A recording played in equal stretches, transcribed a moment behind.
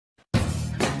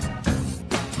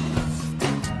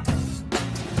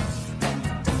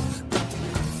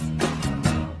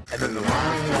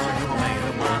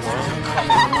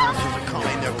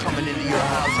coming into your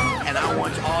house, and I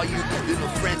want all you little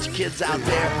French kids out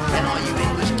there, and all you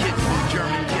English kids and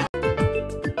German kids.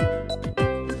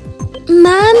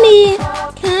 Mommy,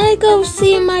 can I go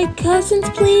see my cousins,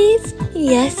 please?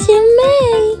 Yes, you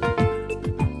may.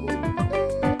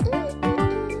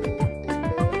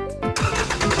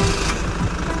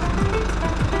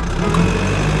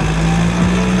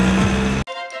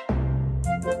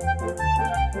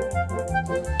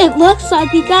 It looks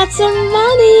like we got some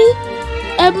money.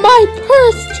 And my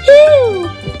purse, too.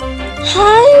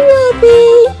 Hi, Ruby.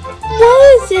 What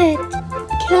is it?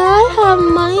 Can I have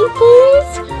money,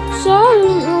 please? Sorry,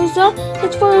 Rosa.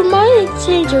 It's for a money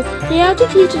exchanger. They have to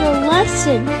teach it a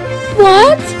lesson.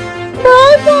 What? But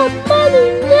I want money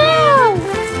now.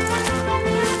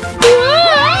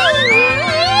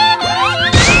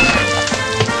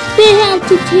 They have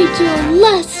to teach you a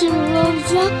lesson,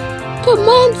 Rosa. Come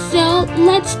on, Sal.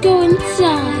 Let's go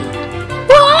inside.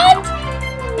 What?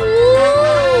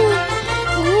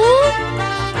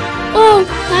 Oh,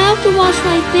 I have to wash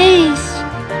my face.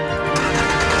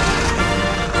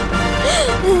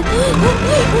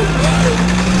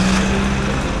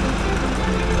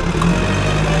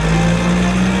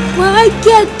 When I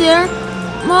get there,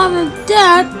 Mom and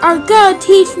Dad are gonna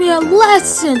teach me a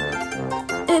lesson.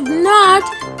 If not,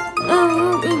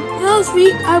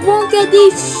 I won't get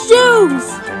these shoes.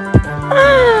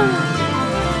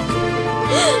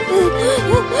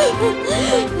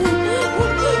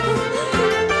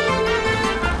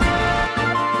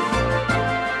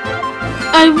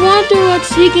 I wonder what's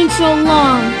taking so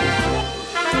long.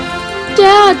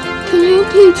 Dad, can you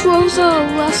teach Rosa a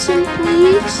lesson,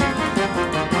 please?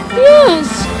 Yes.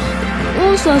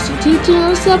 Rosa's teaching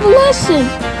herself a lesson.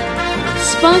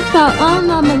 SpongeBob,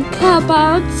 Mom, and Cup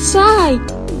are outside.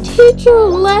 Teach her a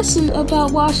lesson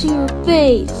about washing her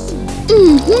face.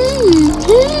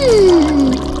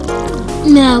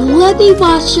 Now let me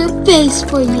wash your face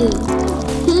for you.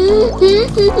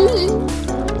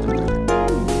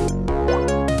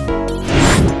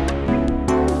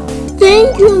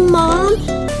 Thank you, Mom.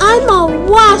 I'm all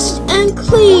washed and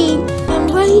clean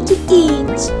and ready to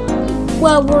eat.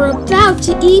 Well, we're about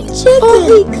to eat chicken. All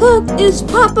we cooked is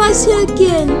Papa's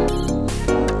chicken.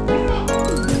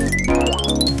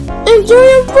 Enjoy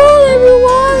your food,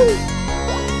 everyone.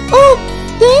 Oh,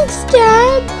 thanks,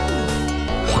 Dad.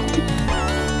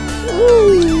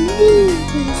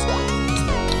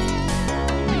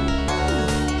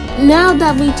 Now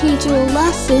that we teach you a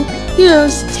lesson,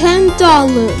 here's $10.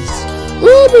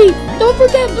 Ruby, don't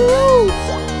forget the rules.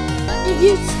 If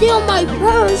you steal my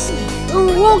purse, you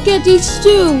won't get these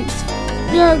shoes.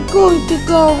 They're going to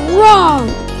go wrong.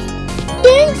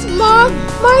 Thanks, Mom.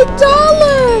 My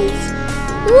dollars.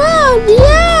 Wow,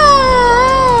 yay!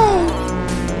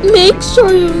 Make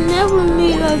sure you never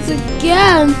meet us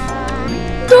again.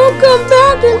 Don't come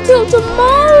back until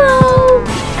tomorrow.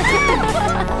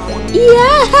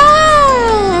 Yay!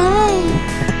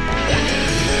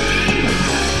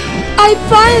 I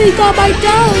finally got my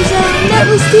dollars and I'll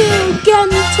never see you again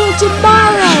until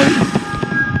tomorrow.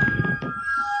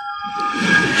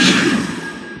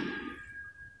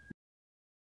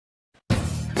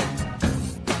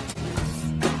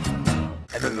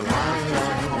 And then the monsters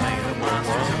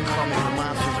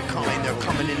are coming, they're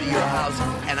coming into your house,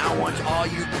 and I want all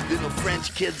you little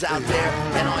French kids out there,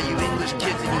 and all you English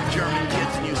kids, and you German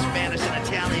kids, and you Spanish and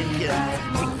Italian kids,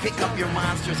 to pick up your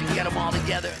monsters and get them all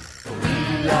together.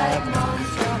 We like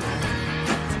monsters.